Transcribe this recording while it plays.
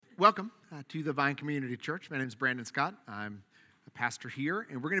Welcome to the Vine Community Church. My name is Brandon Scott. I'm a pastor here,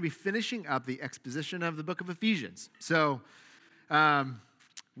 and we're going to be finishing up the exposition of the book of Ephesians. So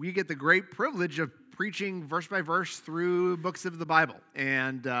we get the great privilege of preaching verse by verse through books of the Bible,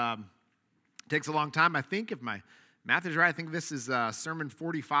 and it takes a long time. I think, if my math is right, I think this is sermon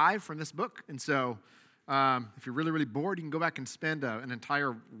 45 from this book, and so if you're really, really bored, you can go back and spend an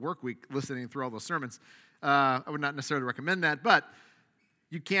entire work week listening through all those sermons. I would not necessarily recommend that, but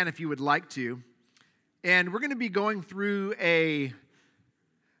you can if you would like to. And we're going to be going through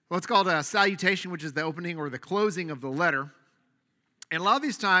what's called a salutation, which is the opening or the closing of the letter. And a lot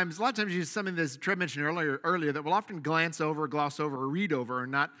of times you use something that Trev mentioned earlier that we'll often glance over, gloss over, or read over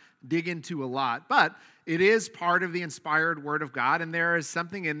and not dig into a lot. But it is part of the inspired Word of God, and there is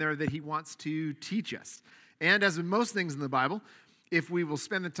something in there that He wants to teach us. And as with most things in the Bible, if we will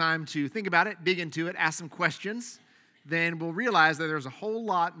spend the time to think about it, dig into it, ask some questions, then we'll realize that there's a whole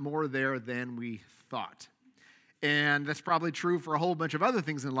lot more there than we thought. And that's probably true for a whole bunch of other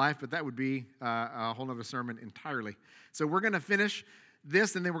things in life, but that would be a whole other sermon entirely. So we're going to finish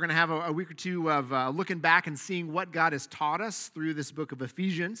this, and then we're going to have a week or two of looking back and seeing what God has taught us through this book of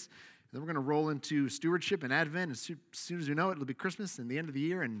Ephesians. And then we're going to roll into stewardship and Advent. As soon as we know it, it'll be Christmas and the end of the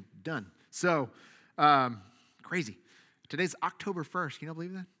year and done. So, crazy. Today's October 1st. Can you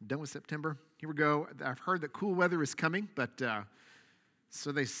believe that? Done with September. Here we go. I've heard that cool weather is coming, but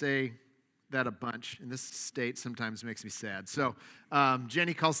so they say that a bunch. In this state sometimes makes me sad. So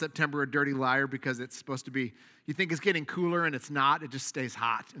Jenny calls September a dirty liar because it's supposed to be, you think it's getting cooler and it's not. It just stays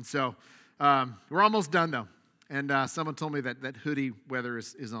hot. And so we're almost done, though. And someone told me that hoodie weather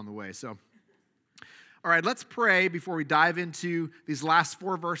is on the way. So, all right, let's pray before we dive into these last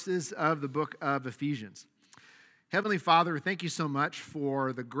 4 verses of the book of Ephesians. Heavenly Father, thank you so much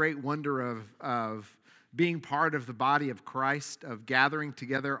for the great wonder of being part of the body of Christ, of gathering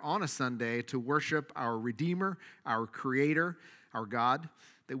together on a Sunday to worship our Redeemer, our Creator, our God,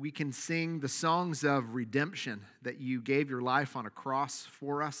 that we can sing the songs of redemption, that you gave your life on a cross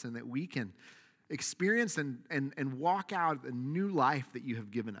for us, and that we can experience and walk out a new life that you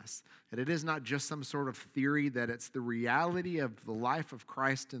have given us. That it is not just some sort of theory, that it's the reality of the life of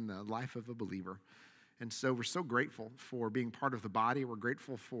Christ and the life of a believer. And so we're so grateful for being part of the body. We're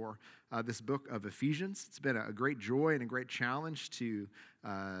grateful for this book of Ephesians. It's been a great joy and a great challenge to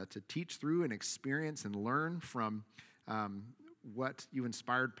teach through and experience and learn from what you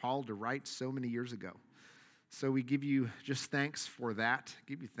inspired Paul to write so many years ago. So we give you just thanks for that.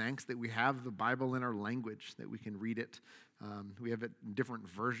 Give you thanks that we have the Bible in our language, that we can read it. We have it in different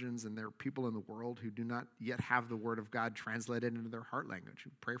versions, and there are people in the world who do not yet have the Word of God translated into their heart language.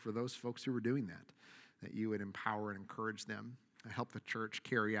 We pray for those folks who are doing that you would empower and encourage them, help the church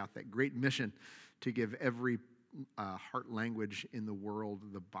carry out that great mission to give every heart language in the world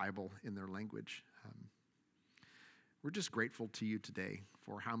the Bible in their language. We're just grateful to you today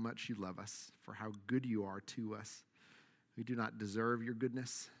for how much you love us, for how good you are to us. We do not deserve your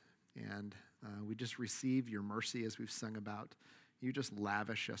goodness, and we just receive your mercy as we've sung about. You just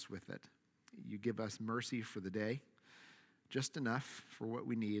lavish us with it. You give us mercy for the day, just enough for what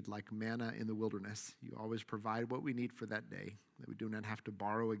we need, like manna in the wilderness. You always provide what we need for that day, that we do not have to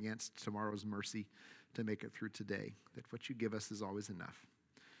borrow against tomorrow's mercy to make it through today, that what you give us is always enough.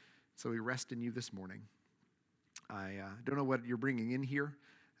 So we rest in you this morning. I don't know what you're bringing in here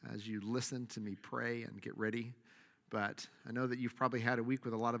as you listen to me pray and get ready, but I know that you've probably had a week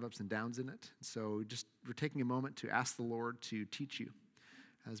with a lot of ups and downs in it. So we're taking a moment to ask the Lord to teach you.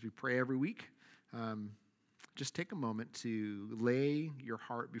 As we pray every week, just take a moment to lay your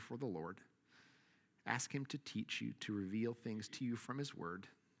heart before the Lord. Ask Him to teach you, to reveal things to you from His Word,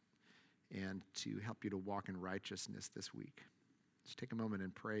 and to help you to walk in righteousness this week. Just take a moment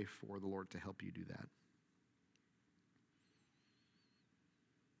and pray for the Lord to help you do that.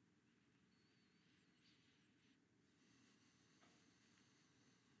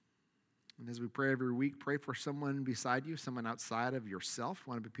 And as we pray every week, pray for someone beside you, someone outside of yourself.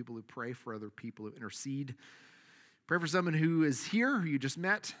 One of the people who pray for other people, who intercede. Pray for someone who is here, who you just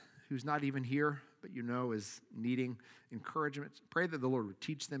met, who's not even here, but you know is needing encouragement. Pray that the Lord would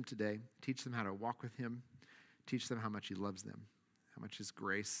teach them today, teach them how to walk with Him, teach them how much He loves them, how much His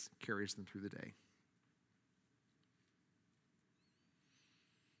grace carries them through the day.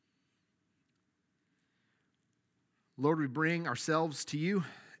 Lord, we bring ourselves to you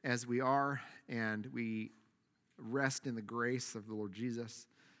as we are, and we rest in the grace of the Lord Jesus.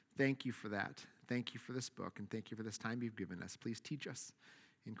 Thank you for that. Thank you for this book, and thank you for this time you've given us. Please teach us.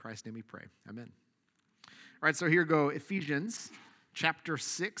 In Christ's name we pray. Amen. All right, so here go Ephesians chapter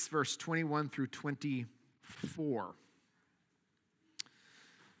 6, verse 21 through 24.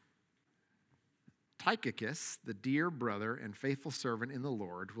 Tychicus, the dear brother and faithful servant in the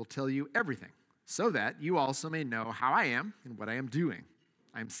Lord, will tell you everything, so that you also may know how I am and what I am doing.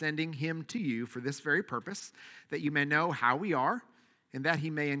 I am sending him to you for this very purpose, that you may know how we are and that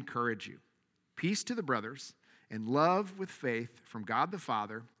he may encourage you. Peace to the brothers and love with faith from God the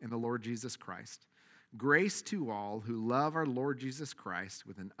Father and the Lord Jesus Christ. Grace to all who love our Lord Jesus Christ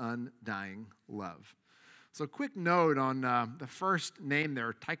with an undying love. So quick note on the first name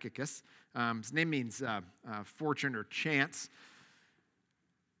there, Tychicus. His name means fortune or chance.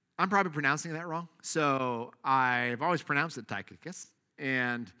 I'm probably pronouncing that wrong, so I've always pronounced it Tychicus.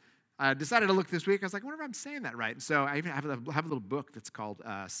 And I decided to look this week. I was like, I wonder if I'm saying that right. And so I even have a little book that's called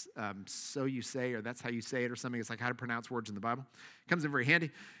So You Say, or That's How You Say It, or something. It's like how to pronounce words in the Bible. It comes in very handy,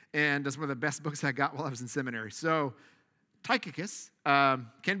 and it's one of the best books I got while I was in seminary. So Tychicus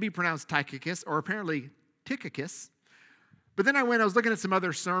can be pronounced Tychicus, or apparently Tychicus. But then I was looking at some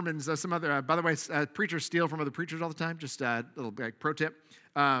other sermons, by the way, preachers steal from other preachers all the time. Just a little pro tip.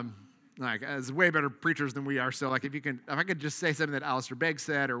 It's way better preachers than we are. So like if I could just say something that Alistair Begg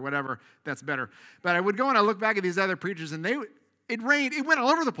said or whatever, that's better. But I would go and I look back at these other preachers, and it went all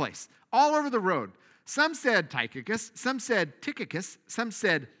over the place, all over the road. Some said Tychicus, some said Tychicus, some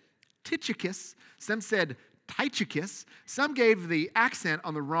said Tychicus, some said Tychicus. Some gave the accent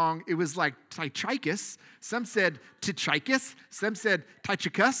on the wrong. It was like Tychicus. Some said Tychicus. Some said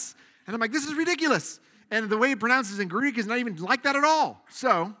Tychicus. And I'm like, this is ridiculous. And the way it pronounces in Greek is not even like that at all.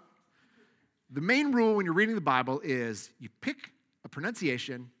 So the main rule when you're reading the Bible is you pick a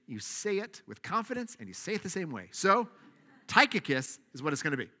pronunciation, you say it with confidence, and you say it the same way. So Tychicus is what it's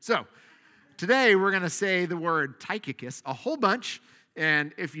going to be. So today we're going to say the word Tychicus a whole bunch.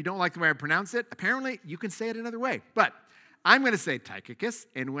 And if you don't like the way I pronounce it, apparently you can say it another way. But I'm going to say Tychicus,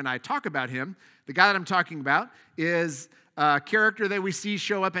 and when I talk about him, the guy that I'm talking about is a character that we see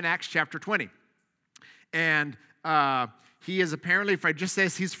show up in Acts chapter 20. And he is apparently, if I just say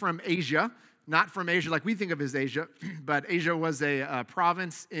he's from Asia, not from Asia like we think of as Asia, but Asia was a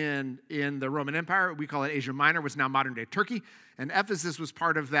province in the Roman Empire. We call it Asia Minor, which is now modern-day Turkey. And Ephesus was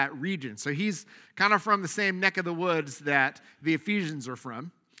part of that region. So he's kind of from the same neck of the woods that the Ephesians are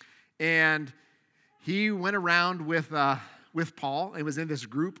from. And he went around with Paul and was in this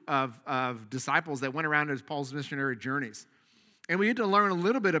group of disciples that went around as Paul's missionary journeys. And we need to learn a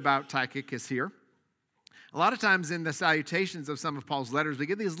little bit about Tychicus here. A lot of times in the salutations of some of Paul's letters, we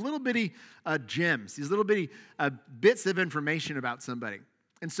get these little bitty gems, these little bitty bits of information about somebody.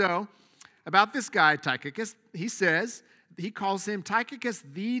 And so, about this guy, Tychicus, he calls him Tychicus,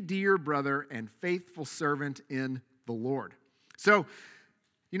 the dear brother and faithful servant in the Lord. So,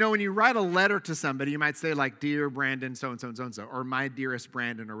 when you write a letter to somebody, you might say like, dear Brandon, so-and-so and so-and-so, or my dearest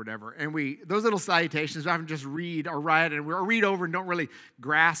Brandon or whatever. And those little salutations, we often just read or write or read over and don't really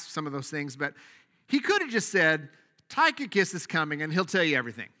grasp some of those things. But he could have just said, Tychicus is coming and he'll tell you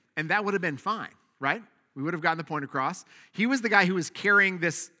everything. And that would have been fine, right? We would have gotten the point across. He was the guy who was carrying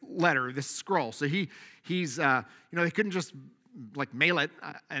this letter, this scroll. So he's they couldn't just like mail it,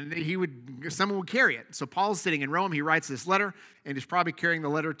 and someone would carry it. So Paul's sitting in Rome. He writes this letter, and he's probably carrying the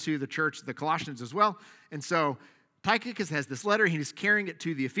letter to the church, the Colossians as well. And so Tychicus has this letter. He's carrying it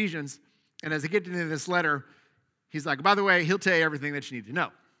to the Ephesians. And as they get into this letter, he's like, by the way, he'll tell you everything that you need to know.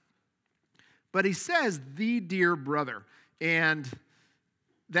 But he says, the dear brother, and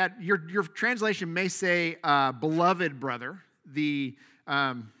that your translation may say beloved brother. The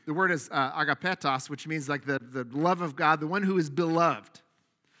word is agapetos, which means like the love of God, the one who is beloved.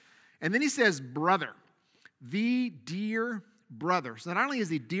 And then he says brother, the dear brother. So not only is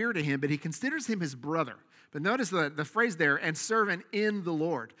he dear to him, but he considers him his brother. But notice the phrase there, and servant in the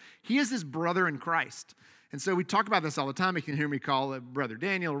Lord. He is his brother in Christ. And so we talk about this all the time. You can hear me call it Brother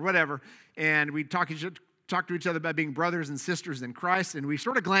Daniel or whatever. And we talk to each other about being brothers and sisters in Christ. And we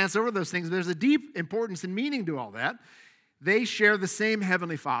sort of glance over those things. There's a deep importance and meaning to all that. They share the same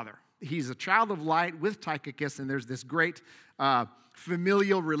Heavenly Father. He's a child of light with Tychicus. And there's this great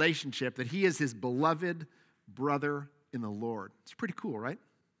familial relationship that he is his beloved brother in the Lord. It's pretty cool, right?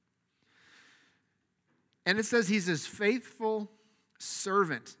 And it says he's his faithful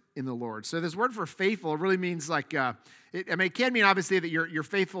servant in the Lord. So this word for faithful really means like, it can mean obviously that you're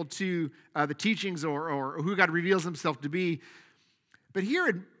faithful to the teachings or who God reveals himself to be. But here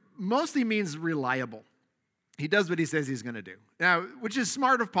it mostly means reliable. He does what he says he's going to do. Now, which is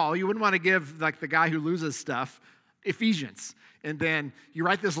smart of Paul. You wouldn't want to give like the guy who loses stuff Ephesians. And then you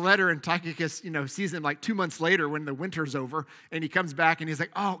write this letter and Tychicus, sees him like 2 months later when the winter's over. And he comes back and he's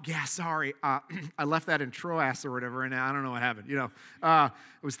like, oh, yeah, sorry. I left that in Troas or whatever. And I don't know what happened. It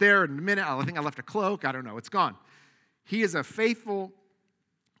was there in a minute. I think I left a cloak. I don't know. It's gone. He is a faithful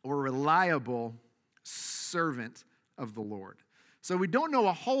or reliable servant of the Lord. So we don't know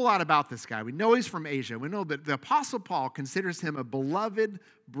a whole lot about this guy. We know he's from Asia. We know that the Apostle Paul considers him a beloved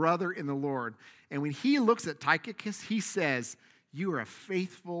brother in the Lord. And when he looks at Tychicus, he says, you are a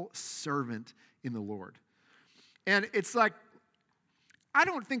faithful servant in the Lord. And it's like, I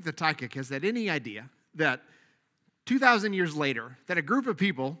don't think that Tychicus had any idea that 2,000 years later, that a group of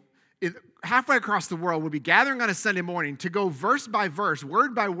people halfway across the world would be gathering on a Sunday morning to go verse by verse,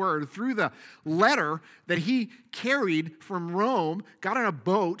 word by word, through the letter that he carried from Rome, got on a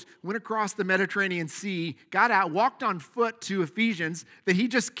boat, went across the Mediterranean Sea, got out, walked on foot to Ephesians, that he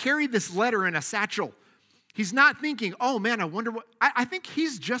just carried this letter in a satchel. He's not thinking, oh man, I wonder what, I think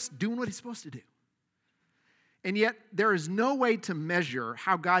he's just doing what he's supposed to do. And yet, there is no way to measure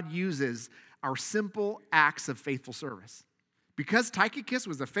how God uses our simple acts of faithful service. Because Tychicus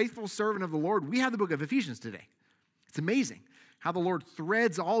was a faithful servant of the Lord, we have the book of Ephesians today. It's amazing how the Lord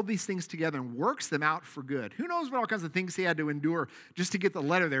threads all these things together and works them out for good. Who knows what all kinds of things he had to endure just to get the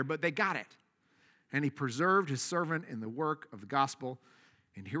letter there, but they got it. And he preserved his servant in the work of the gospel.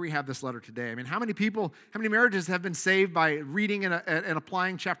 And here we have this letter today. I mean, how many marriages have been saved by reading and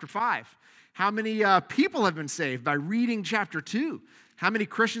applying chapter 5? How many people have been saved by reading chapter 2? How many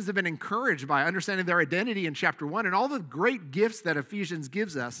Christians have been encouraged by understanding their identity in chapter 1 and all the great gifts that Ephesians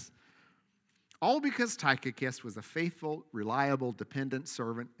gives us, all because Tychicus was a faithful, reliable, dependent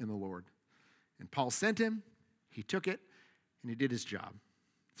servant in the Lord. And Paul sent him, he took it, and he did his job.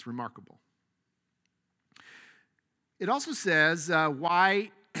 It's remarkable. It also says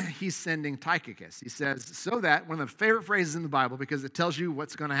why he's sending Tychicus. He says, so that, one of the favorite phrases in the Bible because it tells you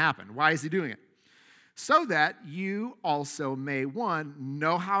what's going to happen. Why is he doing it? So that you also may, one,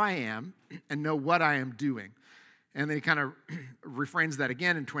 know how I am and know what I am doing. And then he kind of refrains that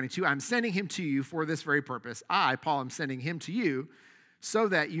again in 22. I'm sending him to you for this very purpose. I, Paul, am sending him to you so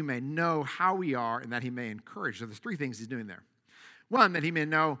that you may know how we are and that he may encourage. So there's three things he's doing there. One, that he may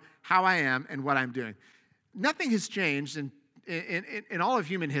know how I am and what I'm doing. Nothing has changed in all of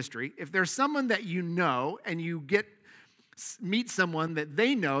human history. If there's someone that you know and you meet someone that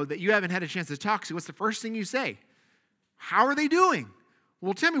they know that you haven't had a chance to talk to, what's the first thing you say? How are they doing?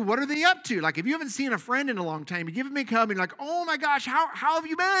 Well, tell me, what are they up to? Like, if you haven't seen a friend in a long time, you give them a hug and you're like, oh my gosh, how have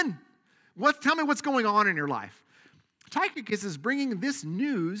you been? Tell me what's going on in your life. Tychicus is bringing this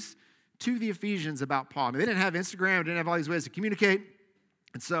news to the Ephesians about Paul. I mean, they didn't have Instagram, they didn't have all these ways to communicate.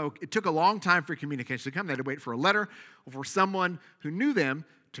 And so it took a long time for communication to come. They had to wait for a letter or for someone who knew them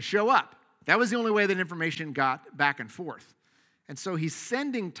to show up. That was the only way that information got back and forth. And so he's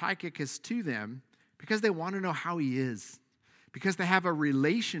sending Tychicus to them because they want to know how he is, because they have a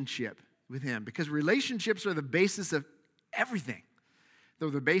relationship with him, because relationships are the basis of everything. They're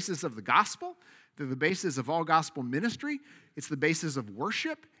the basis of the gospel. They're the basis of all gospel ministry. It's the basis of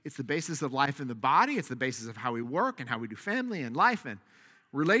worship. It's the basis of life in the body. It's the basis of how we work and how we do family and life. And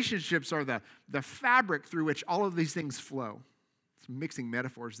relationships are the fabric through which all of these things flow. Some mixing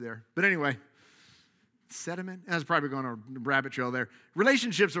metaphors there. But anyway, sediment. I was probably going on a rabbit trail there.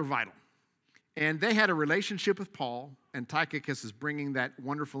 Relationships are vital. And they had a relationship with Paul, and Tychicus is bringing that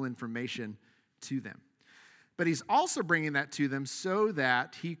wonderful information to them. But he's also bringing that to them so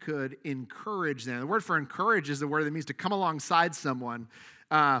that he could encourage them. The word for encourage is the word that means to come alongside someone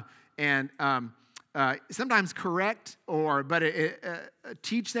and sometimes correct but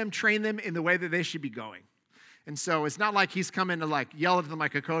teach them, train them in the way that they should be going. And so it's not like he's coming to yell at them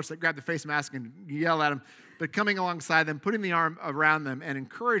like a coach, grab the face mask and yell at them, but coming alongside them, putting the arm around them and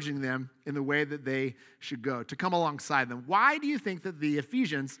encouraging them in the way that they should go, to come alongside them. Why do you think that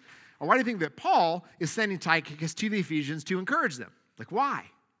why do you think that Paul is sending Tychicus to the Ephesians to encourage them? Why?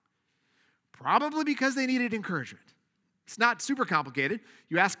 Probably because they needed encouragement. It's not super complicated.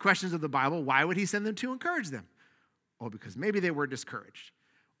 You ask questions of the Bible, why would he send them to encourage them? Oh, because maybe they were discouraged,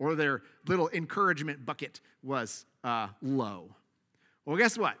 or their little encouragement bucket was low. Well,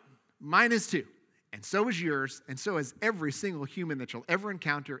 guess what? Mine is too, and so is yours, and so is every single human that you'll ever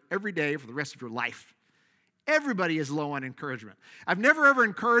encounter every day for the rest of your life. Everybody is low on encouragement. I've never ever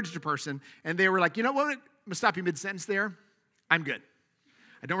encouraged a person, and they were like, you know what? I'm going to stop you mid-sentence there. I'm good.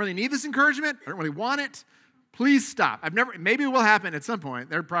 I don't really need this encouragement. I don't really want it. Please stop. Maybe it will happen at some point.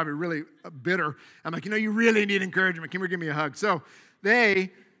 They're probably really bitter. I'm like, you really need encouragement. Come here, give me a hug. So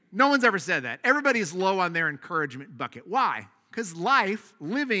no one's ever said that. Everybody is low on their encouragement bucket. Why? Because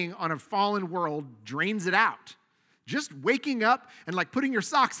living on a fallen world drains it out. Just waking up and putting your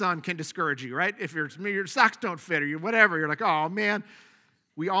socks on can discourage you, right? If your socks don't fit or whatever, you're like, oh man,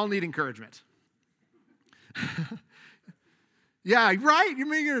 we all need encouragement. Yeah, right? You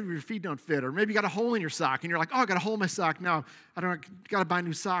mean your feet don't fit, or maybe you got a hole in your sock, and you're like, oh, I got a hole in my sock. Now, I don't got to buy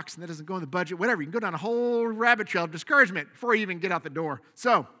new socks, and that doesn't go in the budget. Whatever, you can go down a whole rabbit trail of discouragement before you even get out the door.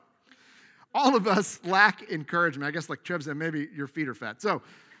 So, all of us lack encouragement. I guess like Chubb said, maybe your feet are fat.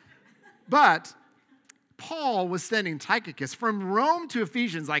 But Paul was sending Tychicus from Rome to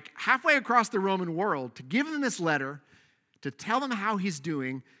Ephesians, like halfway across the Roman world, to give them this letter, to tell them how he's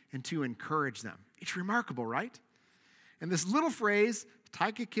doing, and to encourage them. It's remarkable, right? And this little phrase,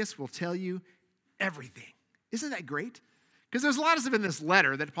 Tychicus will tell you everything. Isn't that great? Because there's a lot of stuff in this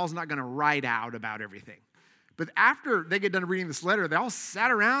letter that Paul's not going to write out about everything. But after they get done reading this letter, they all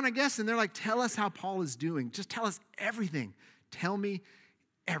sat around, I guess, and they're like, tell us how Paul is doing. Just tell us everything. Tell me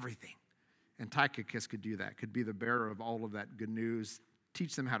everything. And Tychicus could do that, could be the bearer of all of that good news,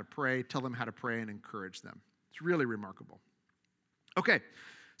 teach them how to pray, tell them how to pray, and encourage them. It's really remarkable. Okay,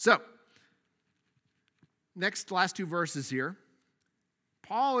 so last two verses here.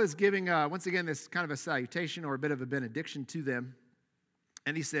 Paul is giving, once again, this kind of a salutation or a bit of a benediction to them.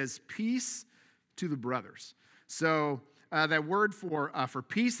 And he says, peace to the brothers. So that word for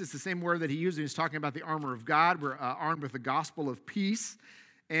peace is the same word that he used when he was talking about the armor of God. We're armed with the gospel of peace.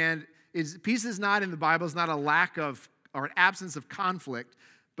 And peace is not in the Bible, it's not a lack of or an absence of conflict,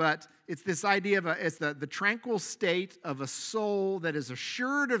 but it's this idea of it's the tranquil state of a soul that is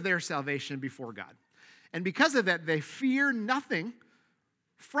assured of their salvation before God. And because of that, they fear nothing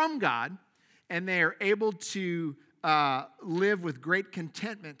from God, and they are able to live with great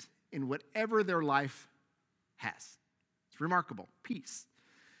contentment in whatever their life has. It's remarkable. Peace.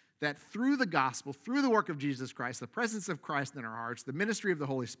 That through the gospel, through the work of Jesus Christ, the presence of Christ in our hearts, the ministry of the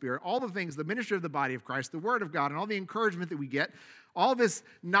Holy Spirit, all the things, the ministry of the body of Christ, the word of God, and all the encouragement that we get, all this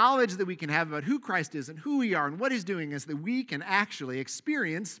knowledge that we can have about who Christ is and who we are and what he's doing is that we can actually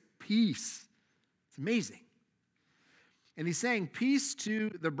experience peace. It's amazing. And he's saying peace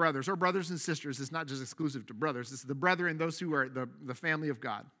to the brothers, or brothers and sisters. It's not just exclusive to brothers. It's the brethren, those who are the family of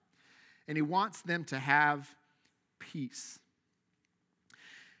God. And he wants them to have peace.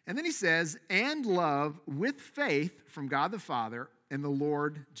 And then he says, and love with faith from God the Father and the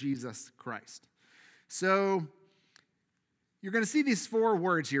Lord Jesus Christ. So you're going to see these four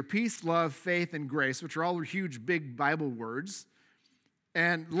words here, peace, love, faith, and grace, which are all huge, big Bible words.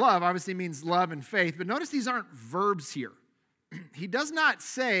 And love obviously means love and faith, but notice these aren't verbs here. He does not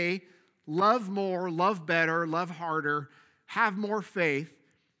say love more, love better, love harder, have more faith.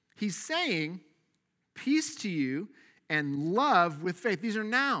 He's saying peace to you and love with faith. These are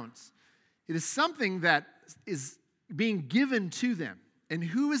nouns. It is something that is being given to them. And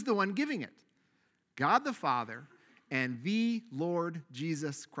who is the one giving it? God the Father and the Lord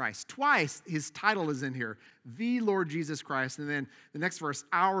Jesus Christ. Twice his title is in here, the Lord Jesus Christ, and then the next verse,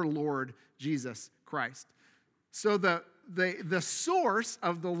 our Lord Jesus Christ. So the source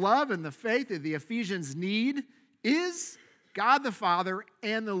of the love and the faith that the Ephesians need is God the Father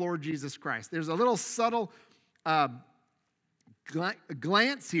and the Lord Jesus Christ. There's a little subtle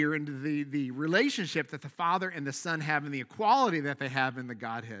glance here into the relationship that the Father and the Son have and the equality that they have in the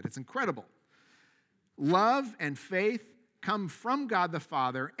Godhead. It's incredible. Love and faith come from God the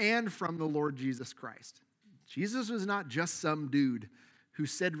Father and from the Lord Jesus Christ. Jesus was not just some dude who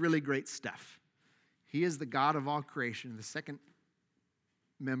said really great stuff. He is the God of all creation, the second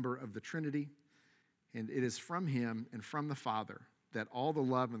member of the Trinity, and it is from him and from the Father that all the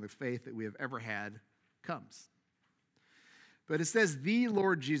love and the faith that we have ever had comes. But it says the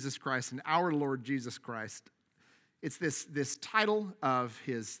Lord Jesus Christ and our Lord Jesus Christ. It's this title of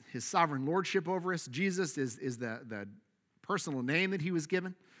his sovereign lordship over us. Jesus is the personal name that he was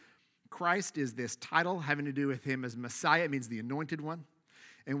given. Christ is this title having to do with him as Messiah. It means the anointed one.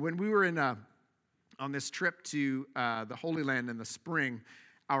 And when we were on this trip to the Holy Land in the spring,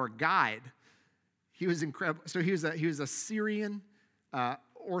 our guide, he was incredible. So he was a Syrian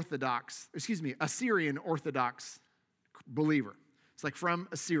Orthodox believer. It's like from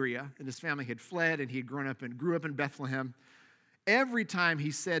Assyria, and his family had fled, and he had grew up in Bethlehem. Every time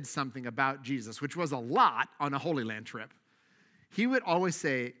he said something about Jesus, which was a lot on a Holy Land trip, he would always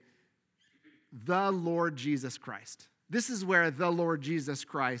say, the Lord Jesus Christ. This is where the Lord Jesus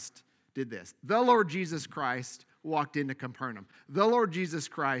Christ did this. The Lord Jesus Christ walked into Capernaum. The Lord Jesus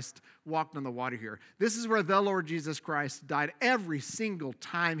Christ walked on the water here. This is where the Lord Jesus Christ died. Every single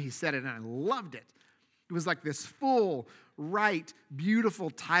time he said it, and I loved it. It was like this full, right, beautiful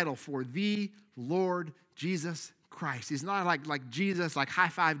title for the Lord Jesus Christ. He's not like Jesus, like high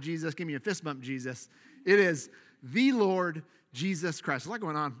five Jesus, give me a fist bump Jesus. It is the Lord Jesus Christ. There's a lot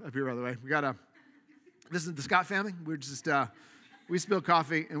going on up here, by the way. This is the Scott family. We're just, we spill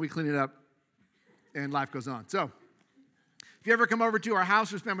coffee and we clean it up and life goes on. So If you ever come over to our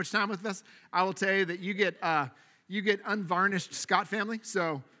house or spend much time with us, I will tell you that you get unvarnished Scott family.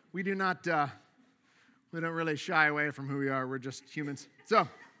 So we do not, we don't really shy away from who we are. We're just humans. So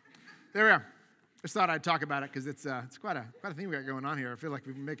there we are. Just thought I'd talk about it because it's quite a thing we got going on here. I feel like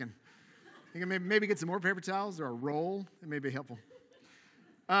we've been making. You can maybe get some more paper towels or a roll. It may be helpful.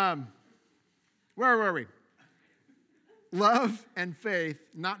 Where were we? Love and faith,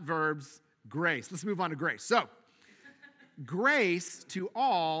 not verbs. Grace. Let's move on to grace. So, grace to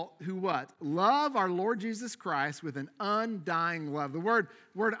all who what? Love our Lord Jesus Christ with an undying love. The word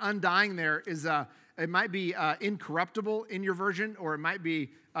undying there is, it might be incorruptible in your version, or it might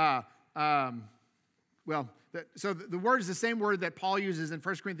be, the word is the same word that Paul uses in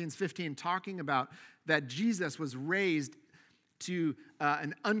 1 Corinthians 15, talking about that Jesus was raised to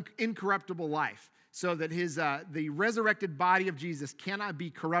an incorruptible life, so that the resurrected body of Jesus cannot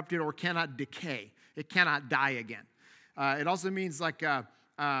be corrupted or cannot decay. It cannot die again. It also means like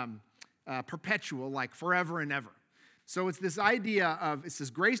perpetual, like forever and ever. So it's this idea of, it says,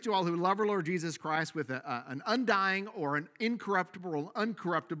 grace to all who love our Lord Jesus Christ with an undying or an incorruptible,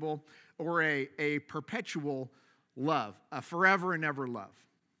 uncorruptible, or a perpetual love, a forever and ever love.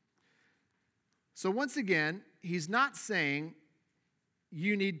 So once again, he's not saying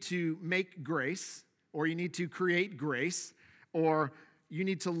you need to make grace, or you need to create grace, or you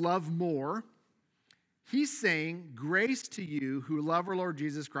need to love more. He's saying grace to you who love our Lord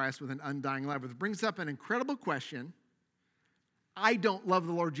Jesus Christ with an undying love. It brings up an incredible question. I don't love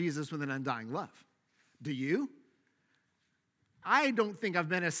the Lord Jesus with an undying love. Do you? I don't think I've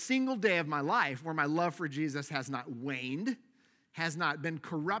been a single day of my life where my love for Jesus has not waned, has not been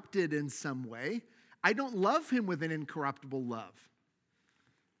corrupted in some way. I don't love him with an incorruptible love.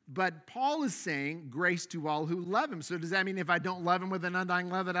 But Paul is saying grace to all who love him. So does that mean if I don't love him with an undying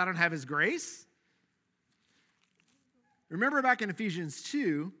love that I don't have his grace? Remember back in Ephesians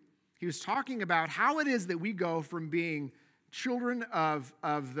 2, he was talking about how it is that we go from being children of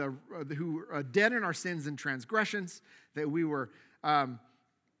who are dead in our sins and transgressions, that we were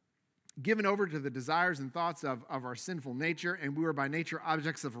given over to the desires and thoughts of our sinful nature, and we were by nature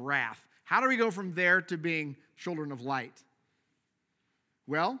objects of wrath. How do we go from there to being children of light?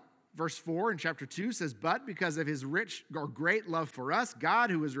 Well, verse 4 in chapter 2 says, but because of his rich or great love for us, God,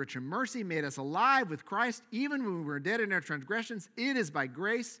 who is rich in mercy, made us alive with Christ, even when we were dead in our transgressions. It is by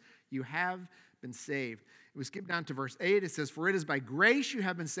grace you have been saved. We skip down to verse 8. It says, for it is by grace you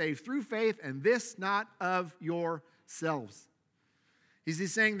have been saved through faith, and this not of yourselves. Is he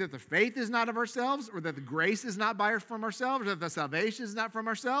saying that the faith is not of ourselves, or that the grace is not from ourselves, or that the salvation is not from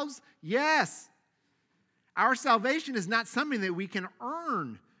ourselves? Yes. Our salvation is not something that we can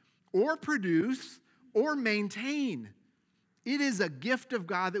earn or produce or maintain. It is a gift of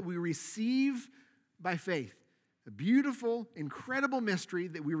God that we receive by faith. A beautiful, incredible mystery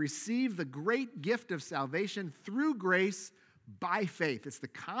that we receive the great gift of salvation through grace by faith. It's the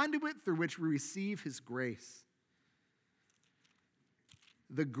conduit through which we receive his grace.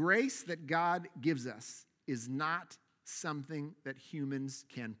 The grace that God gives us is not something that humans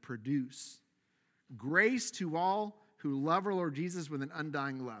can produce. Grace to all who love our Lord Jesus with an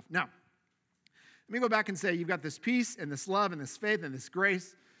undying love. Now, let me go back and say you've got this peace and this love and this faith and this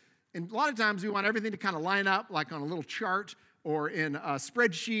grace. And a lot of times we want everything to kind of line up like on a little chart or in a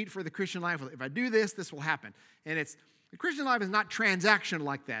spreadsheet for the Christian life. If I do this, this will happen. And the Christian life is not transactional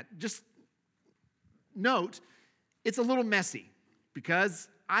like that. Just note, it's a little messy because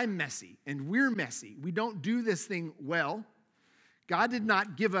I'm messy and we're messy. We don't do this thing well. God did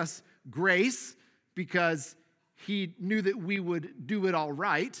not give us grace because he knew that we would do it all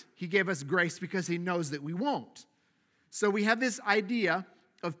right. He gave us grace because he knows that we won't. So we have this idea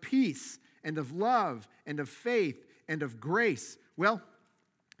of peace and of love and of faith and of grace. Well,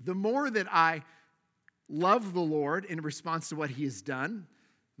 the more that I love the Lord in response to what he has done,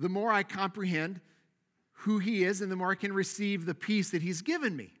 the more I comprehend who he is and the more I can receive the peace that he's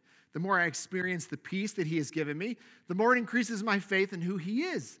given me. The more I experience the peace that he has given me, the more it increases my faith in who he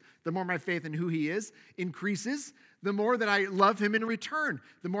is. The more my faith in who he is increases, the more that I love him in return.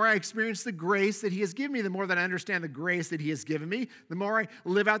 The more I experience the grace that he has given me, the more that I understand the grace that he has given me, the more I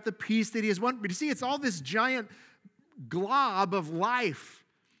live out the peace that he has won. But you see, it's all this giant glob of life.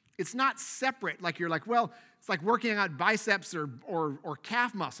 It's not separate. Like you're like, well, it's like working out biceps or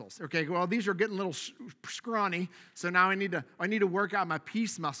calf muscles. Okay, well, these are getting a little scrawny, so now I need to work out my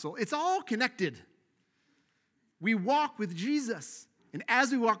peace muscle. It's all connected. We walk with Jesus, and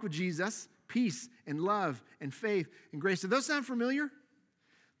as we walk with Jesus, peace and love and faith and grace. Do those sound familiar?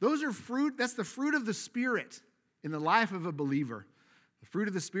 Those are fruit. That's the fruit of the Spirit in the life of a believer. The fruit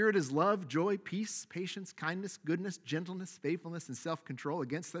of the Spirit is love, joy, peace, patience, kindness, goodness, gentleness, faithfulness, and self-control.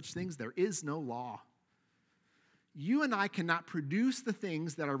 Against such things there is no law. You and I cannot produce the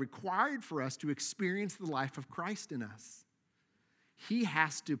things that are required for us to experience the life of Christ in us. He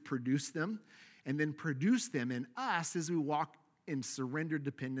has to produce them and then produce them in us as we walk in surrendered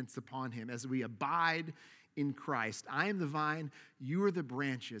dependence upon him, as we abide in Christ. I am the vine, you are the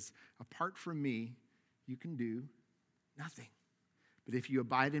branches. Apart from me, you can do nothing. But if you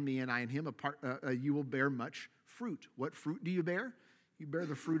abide in me and I in him, you will bear much fruit. What fruit do you bear? You bear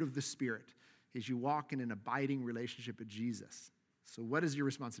the fruit of the Spirit as you walk in an abiding relationship with Jesus. So what is your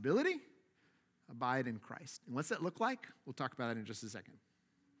responsibility? Abide in Christ. And what's that look like? We'll talk about that in just a second.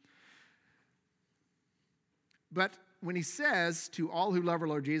 But when he says to all who love our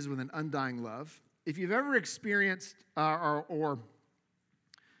Lord Jesus with an undying love, if you've ever experienced as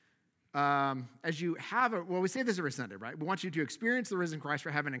you have we say this every Sunday, right? We want you to experience the risen Christ,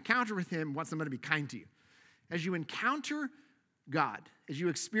 or have an encounter with him, want someone to be kind to you. As you encounter God, as you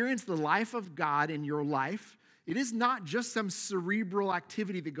experience the life of God in your life, it is not just some cerebral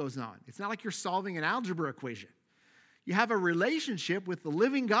activity that goes on. It's not like you're solving an algebra equation. You have a relationship with the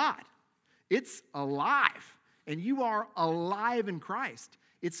living God. It's alive, and you are alive in Christ.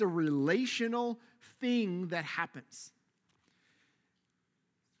 It's a relational thing that happens.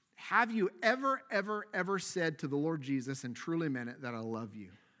 Have you ever said to the Lord Jesus and truly meant it that I love you?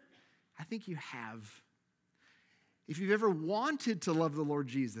 I think you have. If you've ever wanted to love the Lord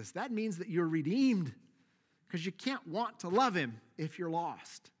Jesus, that means that you're redeemed, because you can't want to love him if you're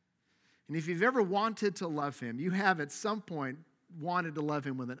lost. And if you've ever wanted to love him, you have at some point wanted to love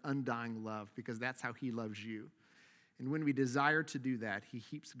him with an undying love, because that's how he loves you. And when we desire to do that, he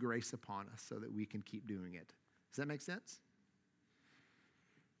heaps grace upon us so that we can keep doing it. Does that make sense?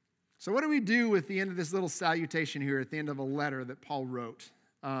 So what do we do with the end of this little salutation here at the end of a letter that Paul wrote?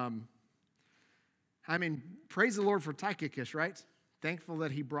 Praise the Lord for Tychicus, right? Thankful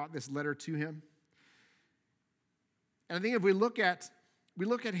that he brought this letter to him. And I think if we look at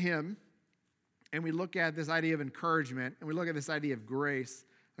him, and we look at this idea of encouragement, and we look at this idea of grace,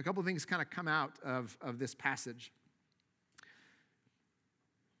 a couple of things kind of come out of this passage.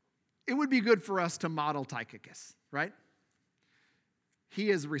 It would be good for us to model Tychicus, right? He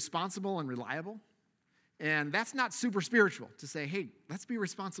is responsible and reliable. And that's not super spiritual to say, hey, let's be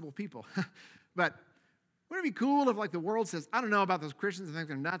responsible people. But wouldn't it be cool if the world says, I don't know about those Christians, I think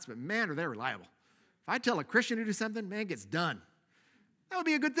they're nuts, but man, are they reliable. If I tell a Christian to do something, man, it gets done. That would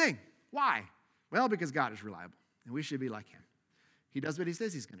be a good thing. Why? Well, because God is reliable, and we should be like him. He does what he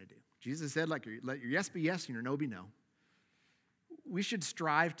says he's going to do. Jesus said, let your yes be yes and your no be no. We should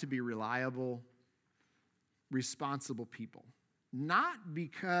strive to be reliable, responsible people. Not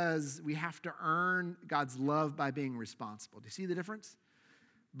because we have to earn God's love by being responsible. Do you see the difference?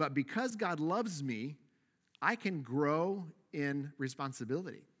 But because God loves me, I can grow in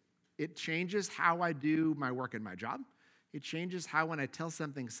responsibility. It changes how I do my work and my job. It changes how when I tell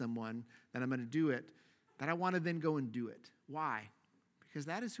someone that I'm going to do it, that I want to then go and do it. Why? Because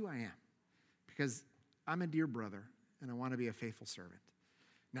that is who I am. Because I'm a dear brother, and I want to be a faithful servant.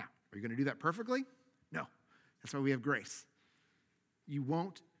 Now, are you going to do that perfectly? No. That's why we have grace. You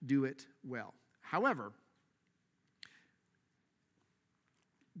won't do it well. However,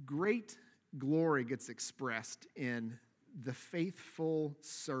 great glory gets expressed in the faithful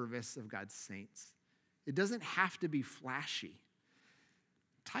service of God's saints. It doesn't have to be flashy.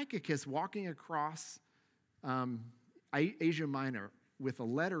 Tychicus walking across Asia Minor with a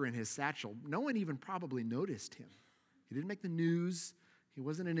letter in his satchel, no one even probably noticed him. He didn't make the news. He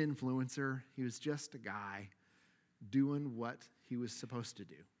wasn't an influencer. He was just a guy doing what he was supposed to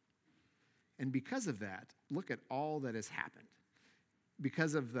do. And because of that, look at all that has happened.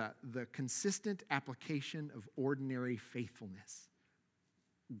 Because of the consistent application of ordinary faithfulness,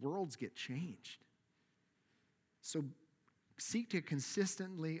 worlds get changed. So seek to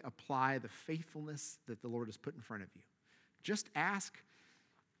consistently apply the faithfulness that the Lord has put in front of you. Just ask,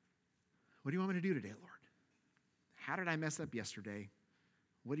 what do you want me to do today, Lord? How did I mess up yesterday?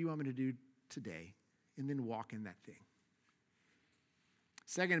 What do you want me to do today? And then walk in that thing.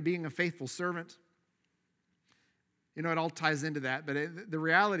 Second, being a faithful servant. It all ties into that, but the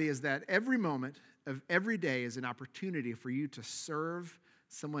reality is that every moment of every day is an opportunity for you to serve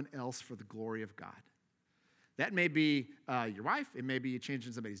someone else for the glory of God. That may be your wife. It may be you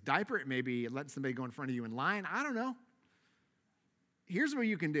changing somebody's diaper. It may be letting somebody go in front of you in line. I don't know. Here's what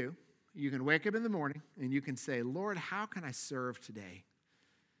you can do. You can wake up in the morning and you can say, Lord, how can I serve today?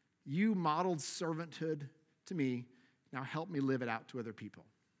 You modeled servanthood to me. Now help me live it out to other people.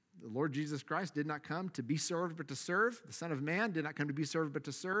 The Lord Jesus Christ did not come to be served but to serve. The Son of Man did not come to be served but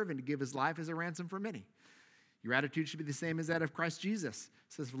to serve and to give his life as a ransom for many. Your attitude should be the same as that of Christ Jesus,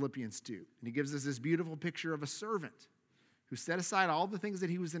 says Philippians 2. And he gives us this beautiful picture of a servant who set aside all the things that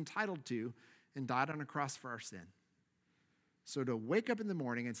he was entitled to and died on a cross for our sin. So to wake up in the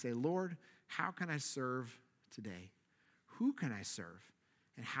morning and say, Lord, how can I serve today? Who can I serve?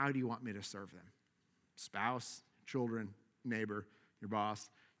 And how do you want me to serve them? Spouse, children, neighbor, your boss,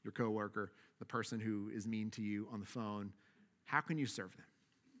 your coworker, the person who is mean to you on the phone. How can you serve them?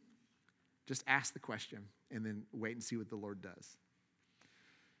 Just ask the question and then wait and see what the Lord does.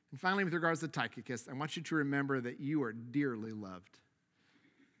 And finally, with regards to Tychicus, I want you to remember that you are dearly loved.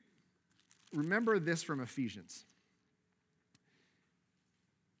 Remember this from Ephesians.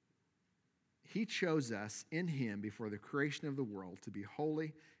 He chose us in him before the creation of the world to be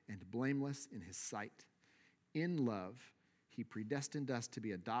holy and blameless in his sight. In love, he predestined us to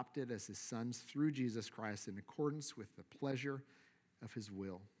be adopted as his sons through Jesus Christ in accordance with the pleasure of his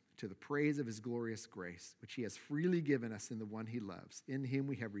will, to the praise of his glorious grace, which he has freely given us in the one he loves. In him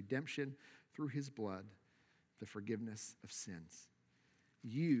we have redemption through his blood, the forgiveness of sins.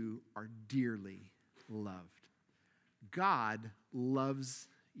 You are dearly loved. God loves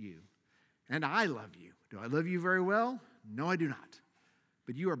you, and I love you. Do I love you very well? No, I do not.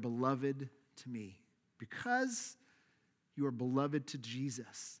 But you are beloved to me because you are beloved to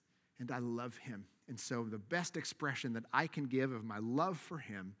Jesus, and I love him. And so the best expression that I can give of my love for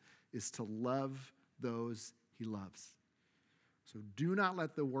him is to love those he loves. So do not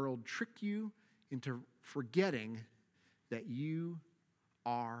let the world trick you into forgetting that you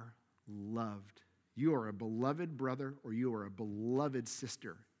are loved. You are a beloved brother or you are a beloved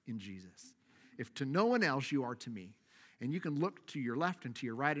sister in Jesus. If to no one else, you are to me. And you can look to your left and to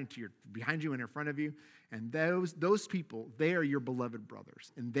your right and to your behind you and in front of you. And those people, they are your beloved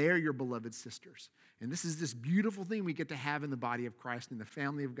brothers. And they are your beloved sisters. And this is this beautiful thing we get to have in the body of Christ, in the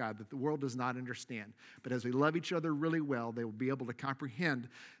family of God, that the world does not understand. But as we love each other really well, they will be able to comprehend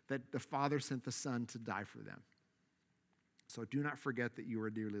that the Father sent the Son to die for them. So do not forget that you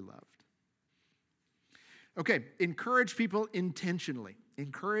are dearly loved. Okay, encourage people intentionally.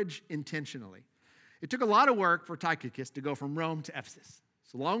 Encourage intentionally. It took a lot of work for Tychicus to go from Rome to Ephesus.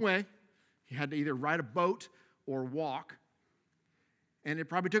 It's a long way. He had to either ride a boat or walk. And it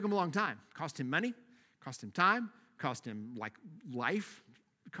probably took him a long time. It cost him money, cost him time, cost him life,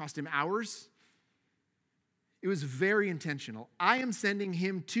 cost him hours. It was very intentional. I am sending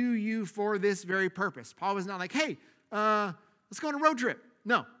him to you for this very purpose. Paul was not like, hey, let's go on a road trip.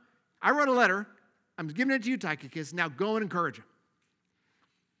 No, I wrote a letter. I'm giving it to you, Tychicus. Now go and encourage him.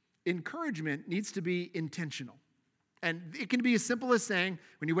 Encouragement needs to be intentional. And it can be as simple as saying,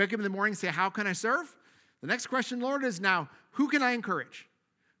 when you wake up in the morning, say, how can I serve? The next question, Lord, is now, who can I encourage?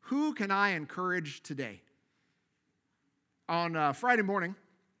 Who can I encourage today? On Friday morning,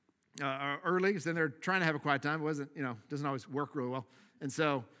 early, because then they're trying to have a quiet time. It doesn't always work really well. And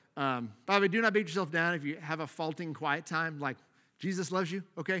so, by the way, do not beat yourself down if you have a faulting quiet time. Like, Jesus loves you,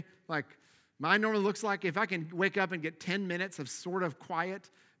 okay? Like, mine normally looks like if I can wake up and get 10 minutes of sort of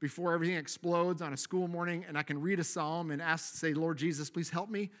quiet before everything explodes on a school morning, and I can read a psalm and say, Lord Jesus, please help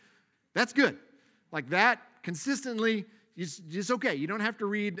me. That's good. Like that, consistently, it's okay. You don't have to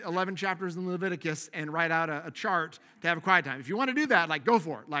read 11 chapters in Leviticus and write out a chart to have a quiet time. If you want to do that, go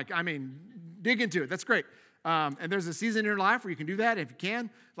for it. Dig into it. That's great. And there's a season in your life where you can do that. If you can,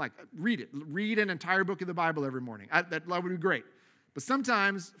 read it. Read an entire book of the Bible every morning. That would be great. But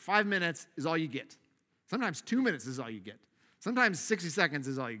sometimes 5 minutes is all you get. Sometimes 2 minutes is all you get. Sometimes 60 seconds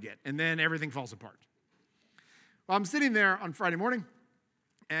is all you get, and then everything falls apart. Well, I'm sitting there on Friday morning,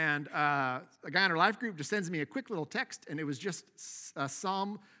 and a guy in our life group just sends me a quick little text, and it was just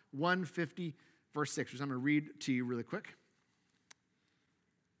Psalm 150, verse 6, which I'm going to read to you really quick.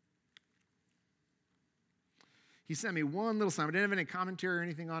 He sent me one little psalm. I didn't have any commentary or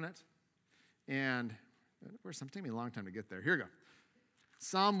anything on it, and it's taking me a long time to get there. Here we go.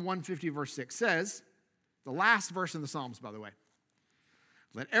 Psalm 150, verse 6 says, the last verse in the Psalms, by the way.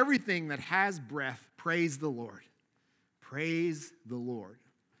 Let everything that has breath praise the Lord. Praise the Lord.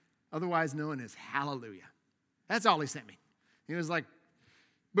 Otherwise known as hallelujah. That's all he sent me. He was like,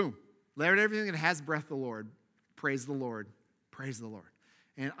 boom. Let everything that has breath the Lord. Praise the Lord. Praise the Lord.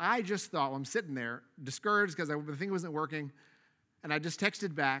 And I just thought, I'm sitting there, discouraged because the thing wasn't working. And I just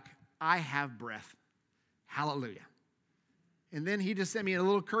texted back, I have breath. Hallelujah. And then he just sent me a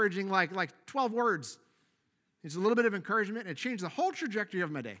little encouraging, like 12 words. It's a little bit of encouragement, and it changed the whole trajectory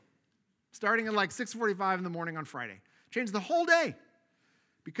of my day. Starting at 6:45 in the morning on Friday. Changed the whole day.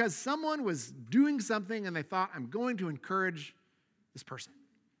 Because someone was doing something, and they thought, I'm going to encourage this person.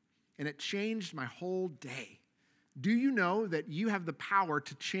 and it changed my whole day. Do you know that you have the power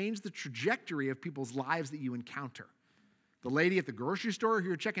to change the trajectory of people's lives that you encounter? The lady at the grocery store who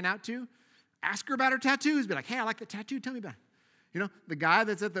you're checking out to, ask her about her tattoos. Be like, hey, I like the tattoo. Tell me about it. You know, the guy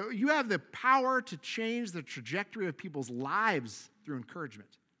that's you have the power to change the trajectory of people's lives through encouragement.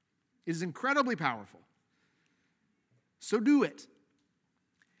 It is incredibly powerful. So do it.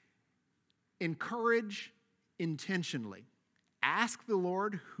 Encourage intentionally. Ask the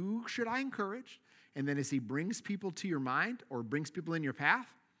Lord, who should I encourage? And then as he brings people to your mind or brings people in your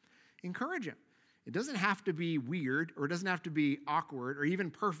path, encourage him. It doesn't have to be weird, or it doesn't have to be awkward or even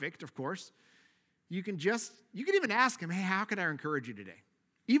perfect, of course. You can even ask him, hey, how can I encourage you today?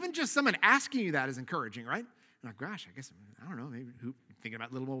 Even just someone asking you that is encouraging, right? You're like, gosh, I don't know, maybe thinking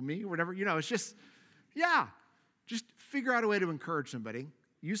about little old me or whatever. You know, it's just figure out a way to encourage somebody.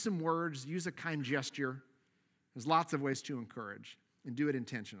 Use some words, use a kind gesture. There's lots of ways to encourage, and do it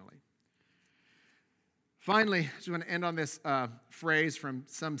intentionally. Finally, I just want to end on this phrase from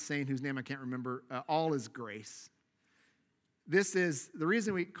some saint whose name I can't remember. All is grace. This is the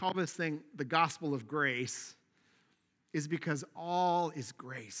reason we call this thing the gospel of grace, is because all is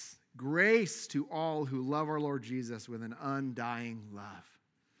grace. Grace to all who love our Lord Jesus with an undying love.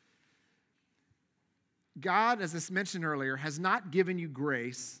 God, as I mentioned earlier, has not given you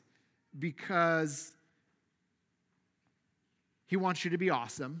grace because he wants you to be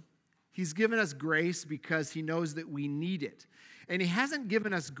awesome. He's given us grace because he knows that we need it. And he hasn't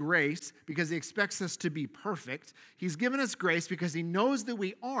given us grace because he expects us to be perfect. He's given us grace because he knows that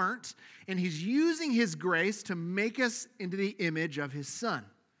we aren't, and he's using his grace to make us into the image of his Son.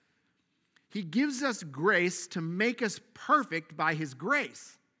 He gives us grace to make us perfect by his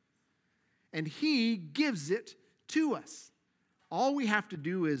grace. And he gives it to us. All we have to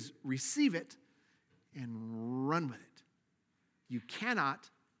do is receive it and run with it. You cannot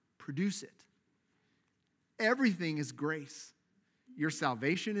produce it. Everything is grace. Your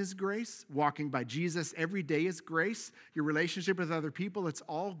salvation is grace. Walking by Jesus every day is grace. Your relationship with other people, it's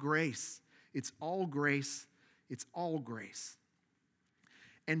all grace. It's all grace. It's all grace.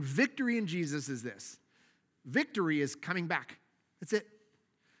 And victory in Jesus is this. Victory is coming back. That's it.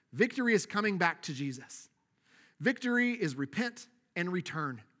 Victory is coming back to Jesus. Victory is repent and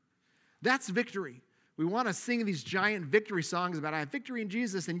return. That's victory. We want to sing these giant victory songs about I have victory in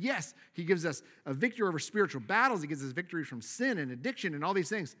Jesus. And yes, he gives us a victory over spiritual battles. He gives us victory from sin and addiction and all these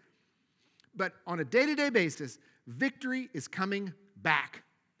things. But on a day-to-day basis, victory is coming back.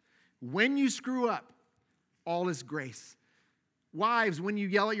 When you screw up, all is grace. Wives, when you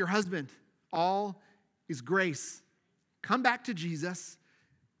yell at your husband, all is grace. Come back to Jesus,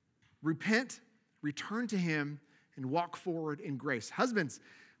 repent, return to him, and walk forward in grace. Husbands,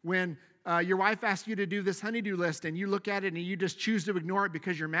 when your wife asks you to do this honey-do list and you look at it and you just choose to ignore it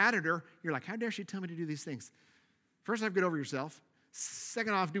because you're mad at her, you're like, how dare she tell me to do these things? First off, get over yourself.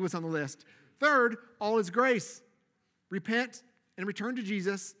 Second off, do what's on the list. Third, all is grace. Repent and return to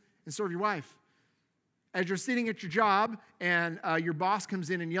Jesus and serve your wife. As you're sitting at your job and your boss comes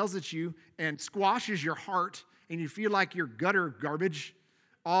in and yells at you and squashes your heart and you feel like you're gutter garbage,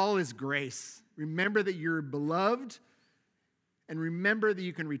 all is grace. Remember that you're beloved. And remember that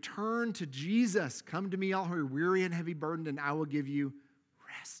you can return to Jesus. Come to me, all who are weary and heavy burdened, and I will give you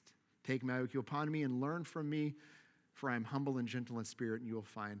rest. Take my yoke upon me and learn from me, for I am humble and gentle in spirit, and you will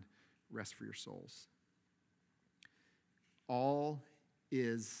find rest for your souls. All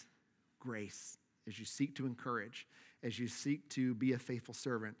is grace as you seek to encourage, as you seek to be a faithful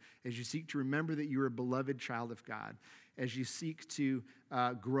servant, as you seek to remember that you're a beloved child of God, as you seek to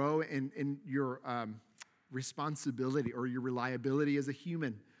grow in your responsibility or your reliability as a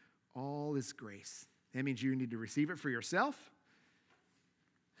human. All is grace. That means you need to receive it for yourself.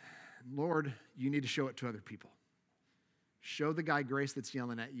 Lord, you need to show it to other people. Show the guy grace that's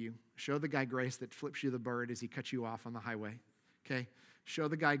yelling at you. Show the guy grace that flips you the bird as he cuts you off on the highway. Okay? Show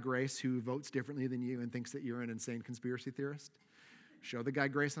the guy grace who votes differently than you and thinks that you're an insane conspiracy theorist. Show the guy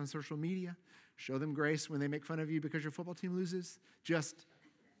grace on social media. Show them grace when they make fun of you because your football team loses. Just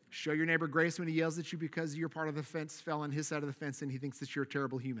show your neighbor grace when he yells at you because your part of the fence fell on his side of the fence and he thinks that you're a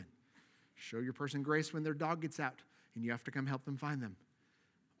terrible human. Show your person grace when their dog gets out and you have to come help them find them.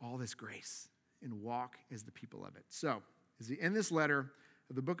 All this grace, and walk as the people of it. So, as we end this letter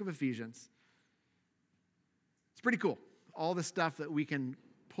of the book of Ephesians, it's pretty cool. All the stuff that we can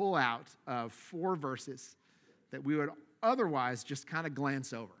pull out of 4 verses that we would otherwise just kind of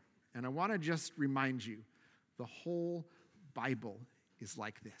glance over. And I want to just remind you, the whole Bible is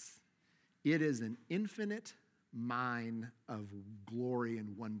like this. It is an infinite mine of glory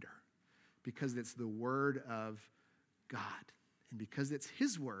and wonder because it's the word of God. And because it's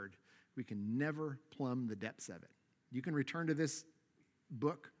his word, we can never plumb the depths of it. You can return to this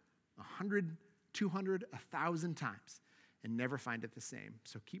book 100, 200, 1,000 times and never find it the same.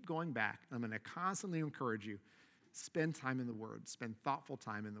 So keep going back. I'm going to constantly encourage you, spend time in the word, spend thoughtful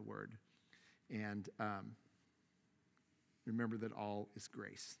time in the word, and remember that all is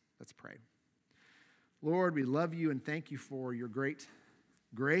grace. Let's pray. Lord, we love you and thank you for your great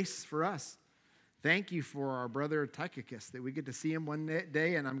grace for us. Thank you for our brother Tychicus, that we get to see him one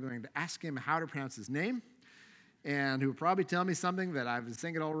day, and I'm going to ask him how to pronounce his name, and he will probably tell me something that I've been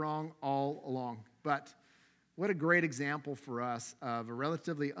saying it all wrong all along. But what a great example for us of a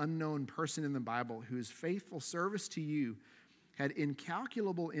relatively unknown person in the Bible whose faithful service to you had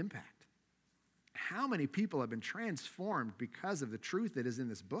incalculable impact. How many people have been transformed because of the truth that is in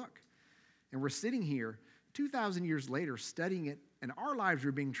this book? And we're sitting here 2,000 years later studying it, and our lives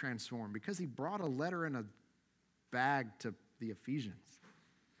are being transformed because he brought a letter in a bag to the Ephesians.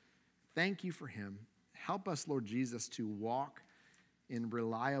 Thank you for him. Help us, Lord Jesus, to walk in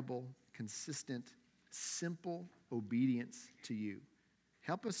reliable, consistent, simple obedience to you.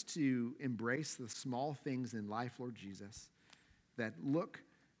 Help us to embrace the small things in life, Lord Jesus, that look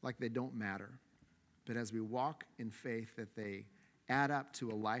like they don't matter, but as we walk in faith, that they add up to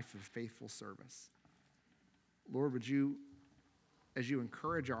a life of faithful service. Lord, would you, as you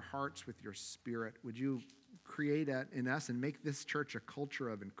encourage our hearts with your Spirit, would you create in us and make this church a culture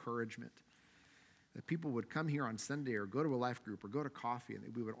of encouragement, that people would come here on Sunday or go to a life group or go to coffee, and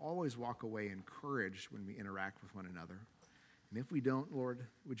that we would always walk away encouraged when we interact with one another. And if we don't, Lord,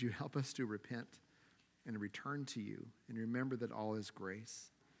 would you help us to repent and return to you and remember that all is grace.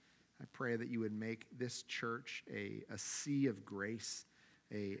 I pray that you would make this church a sea of grace,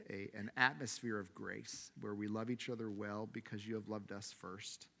 an atmosphere of grace where we love each other well because you have loved us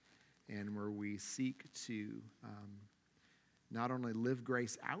first, and where we seek to not only live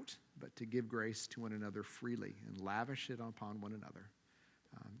grace out, but to give grace to one another freely and lavish it upon one another.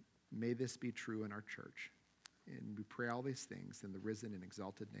 May this be true in our church. And we pray all these things in the risen and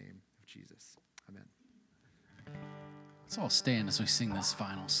exalted name of Jesus. Amen. Let's all stand as we sing this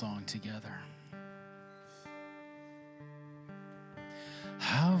final song together.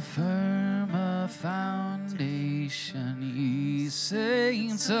 How firm a foundation, ye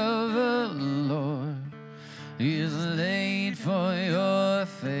saints of the Lord, is laid for your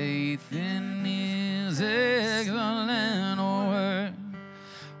faith in his excellent word.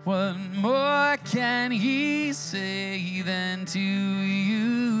 What more can he say than to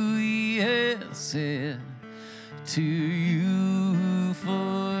you he has said? To you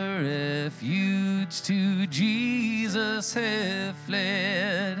for refuge to Jesus have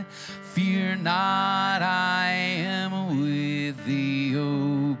fled. Fear not, I am with thee,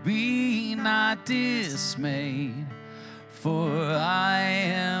 oh, be not dismayed. For I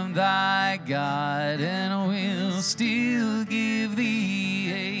am thy God, and will still give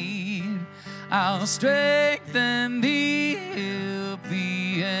thee aid. I'll strengthen thee, help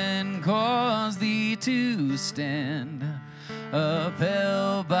thee, and cause thee to stand,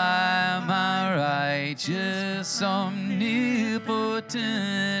 upheld by my righteous, omnipotent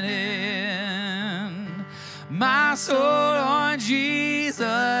hand. My soul on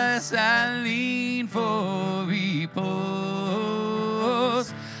Jesus I lean for repose.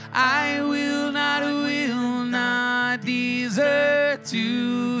 I will not desert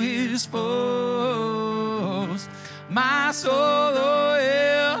to his foes. My soul, oh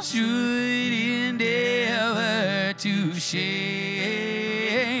hell, should endeavor to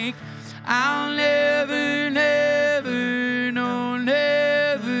shake, I'll never, never, no,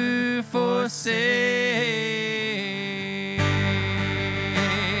 never forsake.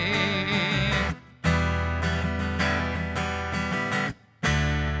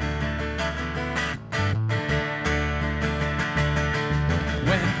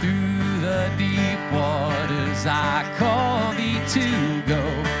 When through the deep waters I call thee to go,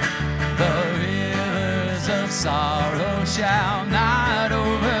 the rivers of sorrow shall not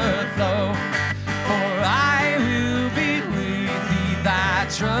overflow. For I will be with thee, thy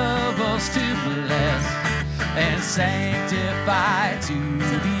troubles to bless, and sanctify to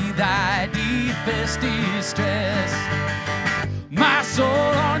thee thy deepest distress. My soul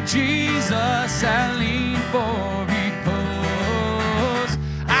on Jesus I lean for repose.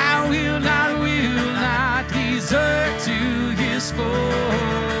 I will not desert to his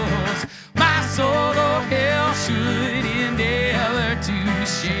foes. My soul, oh hell, should endeavor to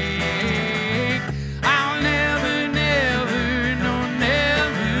shake, I'll never, never, no,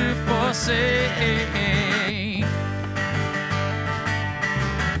 never forsake.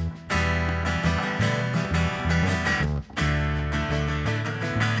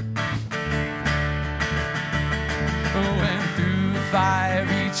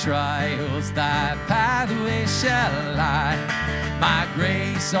 trials thy pathway shall lie. My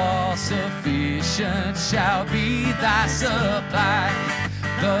grace all sufficient shall be thy supply.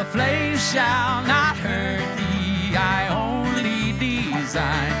 The flame shall not hurt thee, I only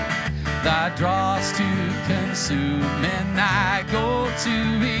design thy dross to consume and thy gold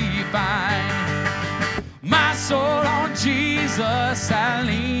to refine. My soul on Jesus I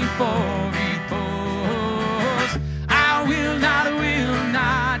lean for repose. I will not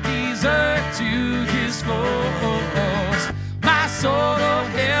desert to his foes. My sword of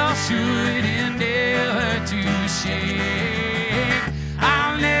hell should endeavor to shake.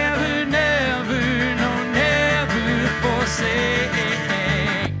 I'll never, never, no, never forsake.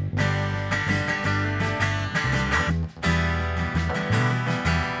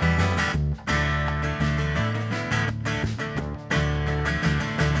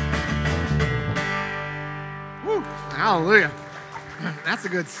 Woo, hallelujah. That's a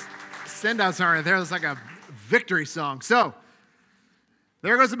good send-out song right there. That's like a victory song. So,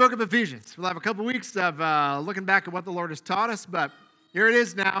 there goes the book of Ephesians. We'll have a couple weeks of looking back at what the Lord has taught us, but here it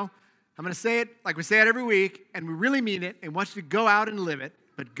is now. I'm going to say it like we say it every week, and we really mean it, and want you to go out and live it,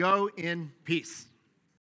 but go in peace.